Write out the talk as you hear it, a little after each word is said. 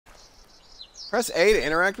Press A to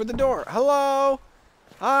interact with the door. Hello?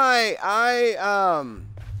 Hi,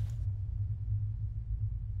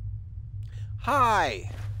 Hi.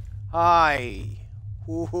 Hi.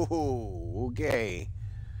 Ooh, okay.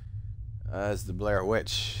 That's the Blair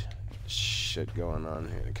Witch shit going on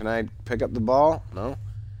here. Can I pick up the ball? No?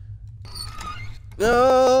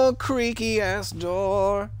 No, creaky ass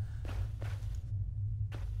door.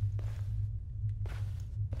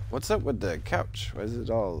 What's up with the couch? Why is it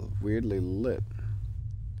all weirdly lit?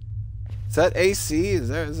 Is that AC? Is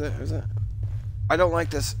that? I don't like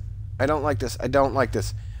this. I don't like this. I don't like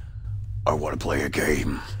this. I want to play a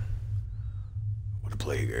game. I want to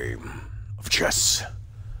play a game of chess.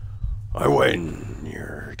 I win.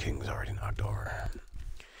 Your king's already knocked over.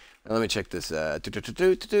 Now let me check this. Bam!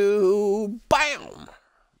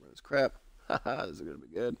 This crap. Haha, this is gonna be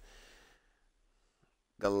good.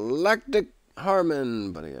 Galactic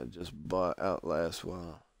Harmon, buddy. I just bought Outlast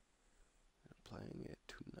while playing it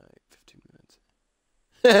tonight. 15 minutes.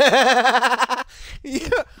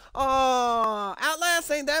 Yeah. Oh,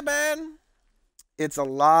 Outlast ain't that bad. It's a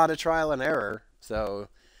lot of trial and error. So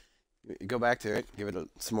you go back to it, give it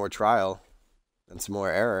some more trial and some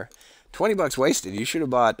more error. $20 wasted. You should have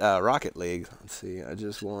bought Rocket League. Let's see. I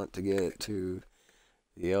just want to get to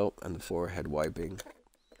the yelp and the forehead wiping.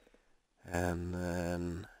 And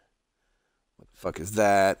then what the fuck is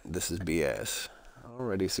that? This is BS.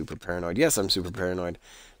 Already super paranoid. Yes, I'm super paranoid.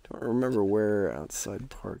 Don't remember where Outside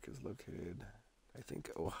Park is located. I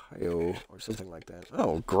think Ohio or something like that.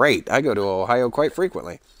 Oh, great. I go to Ohio quite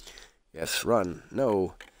frequently. Yes, run.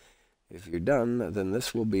 No. If you're done, then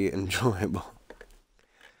this will be enjoyable.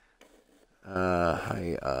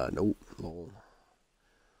 Nope. Lol.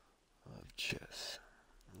 Love chess.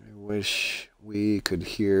 I wish we could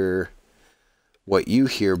hear what you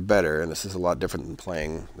hear better, and this is a lot different than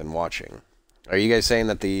playing than watching. Are you guys saying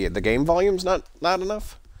that the game volume's not loud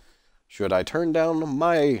enough? Should I turn down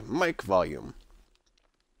my mic volume?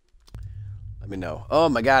 Let me know. Oh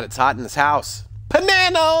my god, it's hot in this house.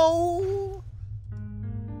 Panano!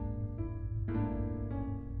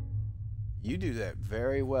 You do that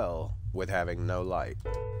very well with having no light.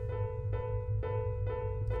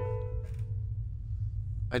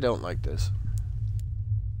 I don't like this.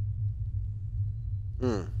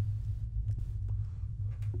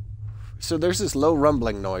 So there's this low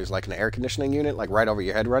rumbling noise, like an air conditioning unit, like right over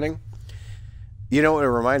your head running. You know what it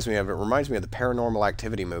reminds me of? It reminds me of the Paranormal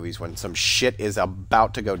Activity movies when some shit is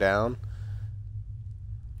about to go down.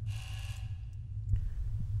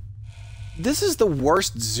 This is the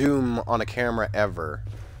worst zoom on a camera ever.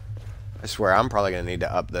 I swear, I'm probably going to need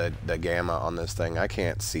to up the gamma on this thing. I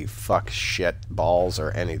can't see fuck, shit, balls,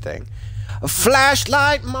 or anything. A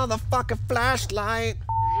flashlight, motherfucker, flashlight.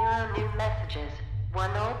 0 new messages. 1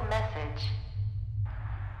 old message.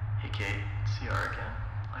 Hey Kate, it's CR again.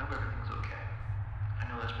 I hope everything's okay. I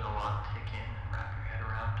know there's been a lot to take in and wrap your head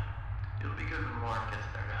around. It'll be good when Lauren gets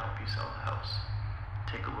there to help you sell the house.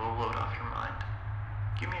 Take a little load off your mind.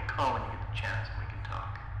 Give me a call when you get the chance and we can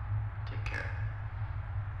talk. Take care.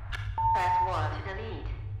 Press 1 to delete.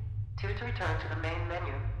 2 to return to the main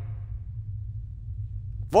menu.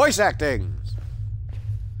 Voice acting.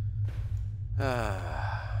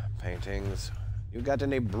 Paintings. You got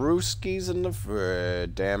any brewskis in the...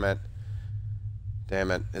 damn it.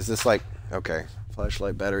 Damn it. Is this like... Okay.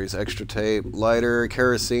 Flashlight, batteries, extra tape, lighter,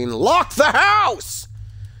 kerosene. Lock the house!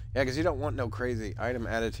 Yeah, because you don't want no crazy item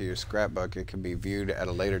added to your scrapbook. It can be viewed at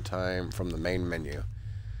a later time from the main menu.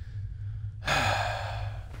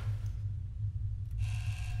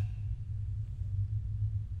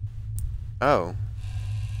 Oh.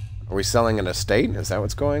 Are we selling an estate? Is that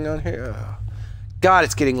what's going on here? Oh. God,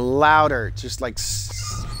 it's getting louder. Just like...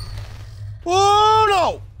 Oh,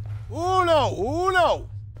 no! Oh, no! Oh, no!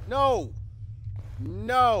 No!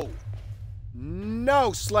 No!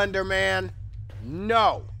 No, Slender Man!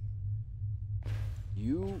 No!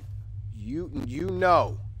 You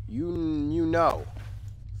know. You know.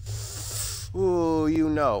 Ooh, you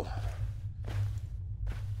know.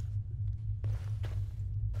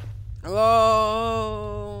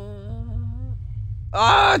 Hello?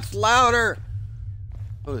 Ah, it's louder!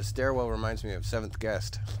 Oh, the stairwell reminds me of Seventh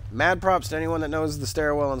Guest. Mad props to anyone that knows the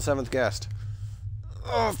stairwell in Seventh Guest.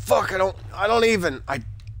 Oh, fuck, I don't even,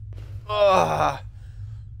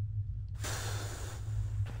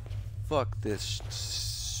 fuck this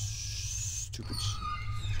stupid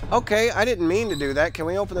Okay, I didn't mean to do that. Can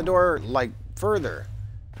we open the door, like, further?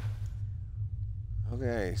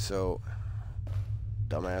 Okay, so...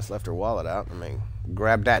 Dumbass left her wallet out. I mean,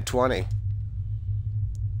 grab that 20.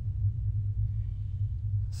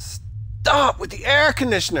 Stop with the air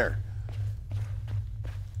conditioner!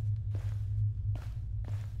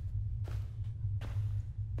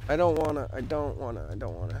 I don't wanna.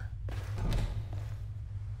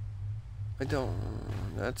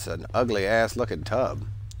 That's an ugly ass looking tub.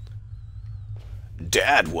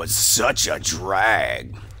 Dad was such a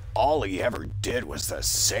drag. All he ever did was the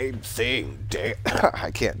same thing.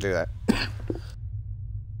 I can't do that.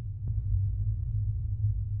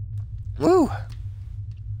 Woo!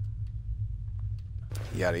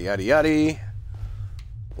 Yada yada yada.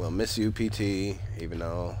 We'll miss you, PT, even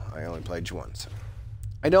though I only played you once.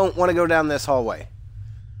 I don't want to go down this hallway.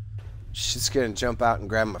 She's gonna jump out and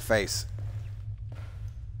grab my face.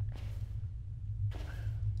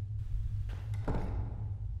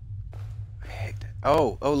 I hate that.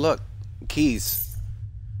 Oh, look. Keys.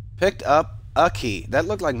 Picked up a key. That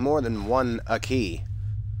looked like more than one a key.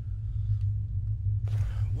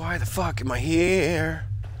 Why the fuck am I here?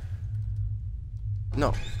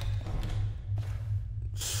 No.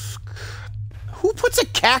 Who puts a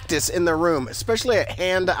cactus in the room? Especially a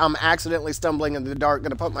hand I'm accidentally stumbling in the dark,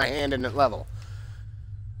 gonna put my hand in at level.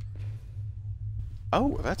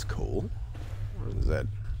 Oh, that's cool. What is that?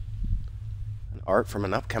 An art from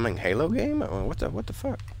an upcoming Halo game? Oh, what the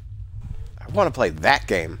fuck? I want to play that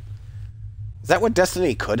game. Is that what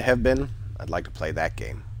Destiny could have been? I'd like to play that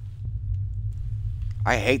game.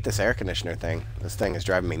 I hate this air conditioner thing. This thing is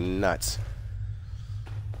driving me nuts.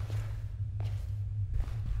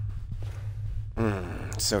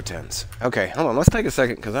 So tense. Okay, hold on. Let's take a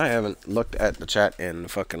second because I haven't looked at the chat in a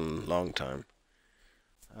fucking long time.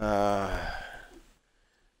 After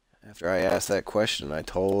I asked that question, I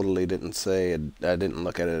totally didn't say it, I didn't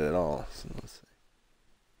look at it at all. So let's see.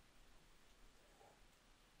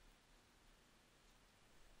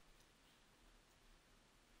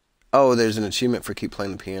 Oh, there's an achievement for keep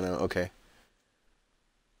playing the piano. Okay.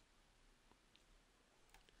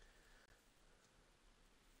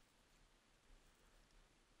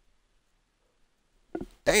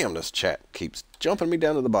 Damn, this chat keeps jumping me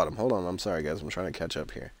down to the bottom. Hold on, I'm sorry, guys. I'm trying to catch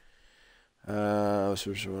up here.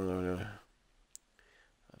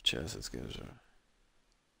 Chess, it's good.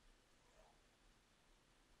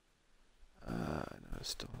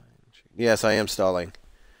 Stalling. Yes, I am stalling.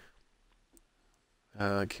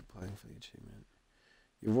 Keep playing for the achievement.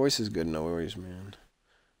 Your voice is good, no worries, man.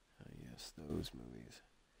 Yes, those movies.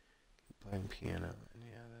 Keep playing piano.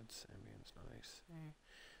 Yeah, that's ambience nice.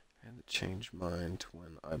 I had to change mine to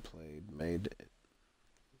when I played. Made it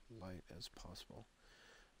light as possible.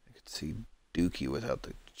 I could see Dookie without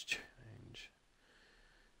the change.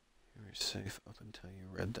 You were safe up until you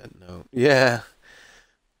read that note. Yeah.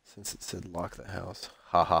 Since it said lock the house.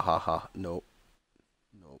 Ha ha ha ha. Nope.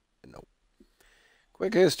 Nope. Nope.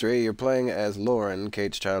 Quick history. You're playing as Lauren,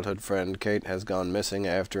 Kate's childhood friend. Kate has gone missing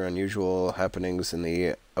after unusual happenings in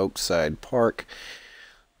the Oakside Park.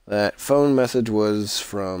 That phone message was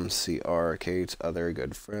from CR, Kate's other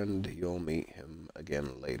good friend. You'll meet him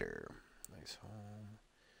again later. Nice home.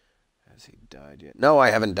 Has he died yet? No, I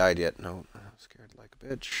haven't died yet. No, I'm scared like a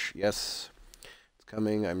bitch. Yes. It's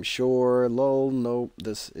coming, I'm sure. Lol, nope.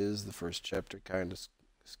 This is the first chapter. Kind of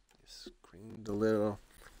screamed a little.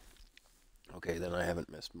 Okay, then I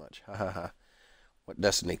haven't missed much. Ha ha ha. What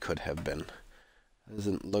Destiny could have been.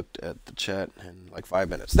 Hasn't looked at the chat in like 5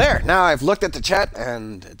 minutes. There! Now I've looked at the chat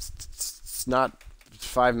and it's not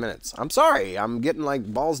 5 minutes. I'm sorry. I'm getting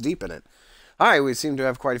like balls deep in it. Alright, we seem to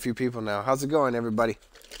have quite a few people now. How's it going, everybody?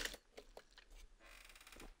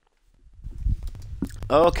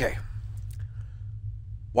 Okay.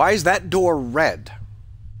 Why is that door red?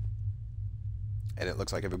 And it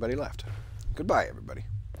looks like everybody left. Goodbye, everybody.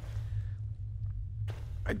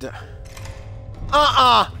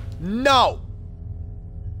 No!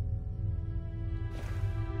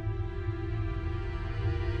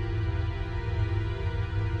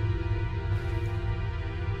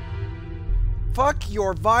 Fuck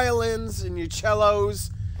your violins and your cellos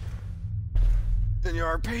and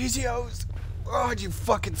your arpeggios. Oh, you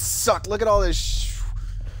fucking suck. Look at all this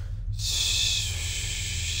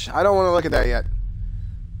I don't want to look at that yet.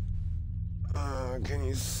 Can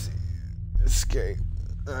you see? Escape.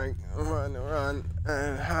 I run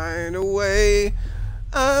and hide away.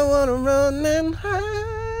 I want to run and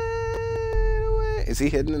hide away. Is he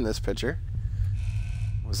hidden in this picture?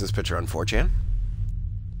 Was this picture on 4chan?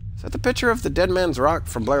 Is that the picture of the Dead Man's Rock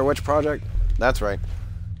from Blair Witch Project? That's right.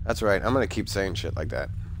 That's right. I'm gonna keep saying shit like that.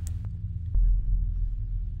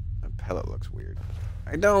 That pellet looks weird.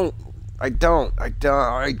 I don't.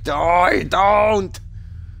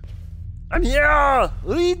 I'm here!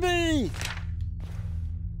 Leave me!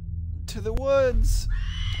 To the woods.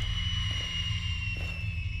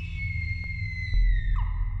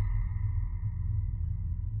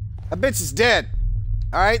 That bitch is dead.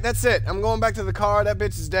 Alright, that's it. I'm going back to the car. That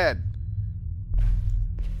bitch is dead.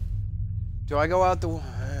 Do I go out the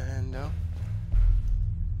window?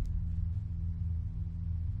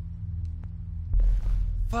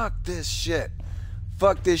 Fuck this shit.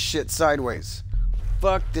 Fuck this shit sideways.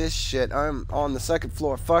 Fuck this shit. I'm on the second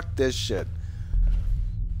floor. Fuck this shit.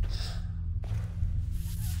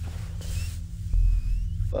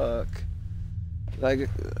 Fuck.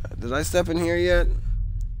 Did I step in here yet?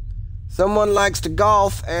 Someone likes to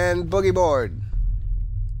golf and boogie board.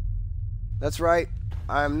 That's right.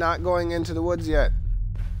 I'm not going into the woods yet.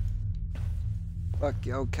 Fuck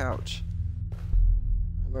yo couch.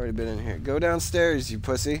 I've already been in here. Go downstairs, you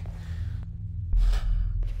pussy.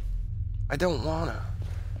 I don't wanna.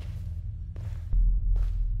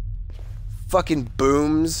 Fucking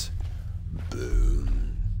booms.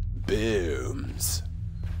 Boom. Booms.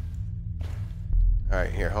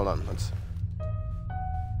 Alright, here, hold on. Let's...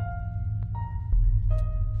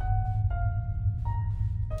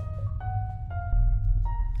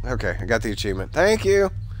 Okay, I got the achievement. Thank you!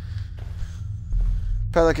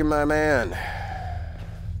 Pelican, my man.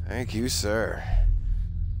 Thank you, sir.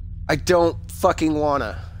 I don't fucking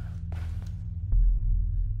wanna.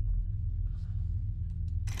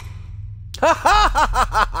 Ha ha ha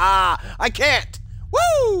ha ha! I can't!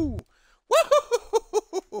 Woo!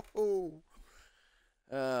 Woo!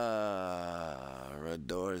 Red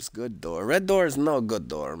door is good door. Red door is no good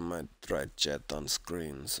door. Might try chat on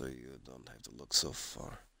screen so you don't have to look so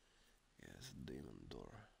far. Yes, demon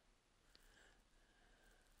door.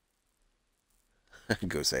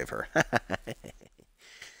 Go save her.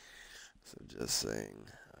 So just saying,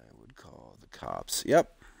 I would call the cops.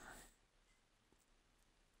 Yep.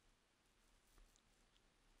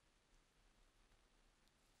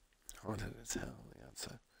 Haunted as hell on the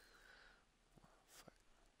outside.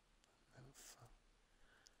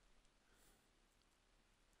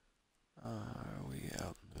 Are we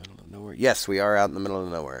out in the middle of nowhere? Yes, we are out in the middle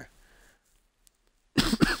of nowhere.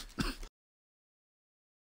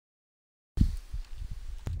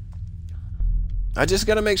 I just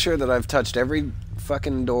gotta make sure that I've touched every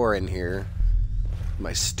fucking door in here.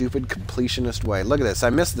 My stupid completionist way. Look at this.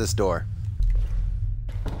 I missed this door.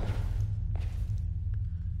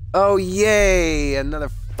 Oh, yay! Another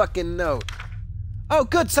fucking note. Oh,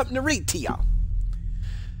 good. Something to read to y'all.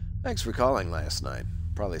 Thanks for calling last night.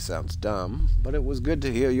 Probably sounds dumb, but it was good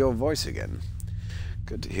to hear your voice again.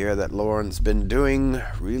 Good to hear that Lauren's been doing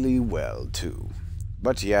really well, too.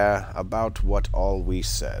 But yeah, about what all we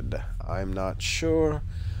said, I'm not sure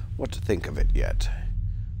what to think of it yet.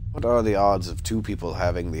 What are the odds of two people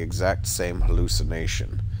having the exact same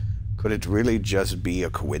hallucination? Could it really just be a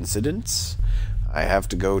coincidence? I have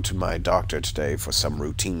to go to my doctor today for some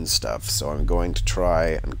routine stuff, so I'm going to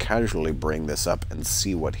try and casually bring this up and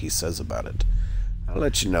see what he says about it. I'll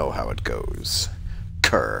let you know how it goes.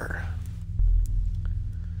 Kerr.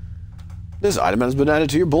 This item has been added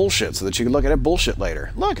to your bullshit so that you can look at it bullshit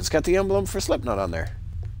later. Look, it's got the emblem for Slipknot on there.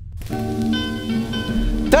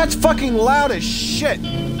 That's fucking loud as shit!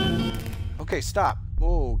 Okay, stop.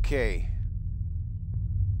 Okay.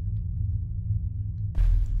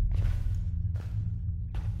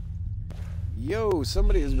 Yo,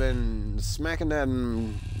 somebody has been smacking that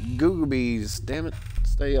in Googabees. Damn it.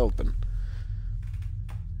 Stay open.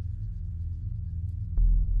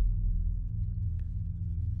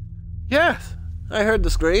 Yes, I heard the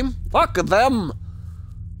scream. Fuck them!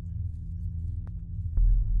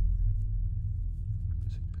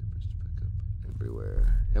 Papers to pick up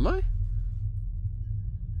everywhere. Am I?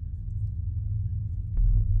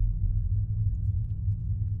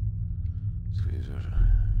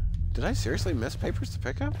 Did I seriously miss papers to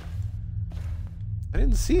pick up? I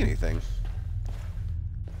didn't see anything.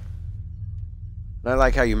 And I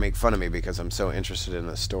like how you make fun of me because I'm so interested in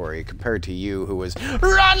the story compared to you who was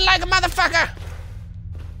RUN LIKE A MOTHERFUCKER!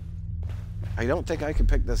 I don't think I can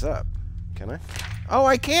pick this up. Can I? Oh,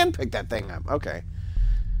 I can pick that thing up. Okay.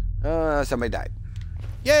 Somebody died.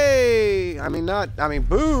 Yay! I mean,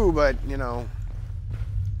 boo, but, you know.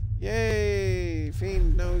 Yay!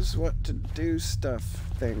 Fiend knows what to do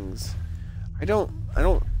things. I don't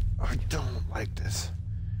like this.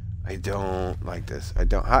 I don't like this. Hi,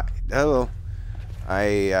 hello.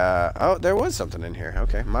 Oh, there was something in here.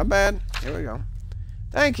 Okay, my bad. Here we go.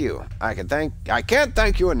 Thank you. I can't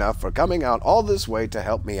thank you enough for coming out all this way to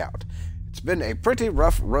help me out. It's been a pretty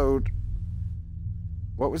rough road.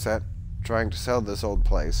 What was that? Trying to sell this old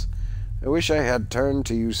place. I wish I had turned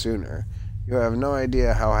to you sooner. You have no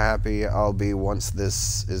idea how happy I'll be once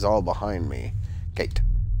this is all behind me. Kate.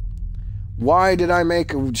 Why did I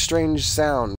make a strange sound?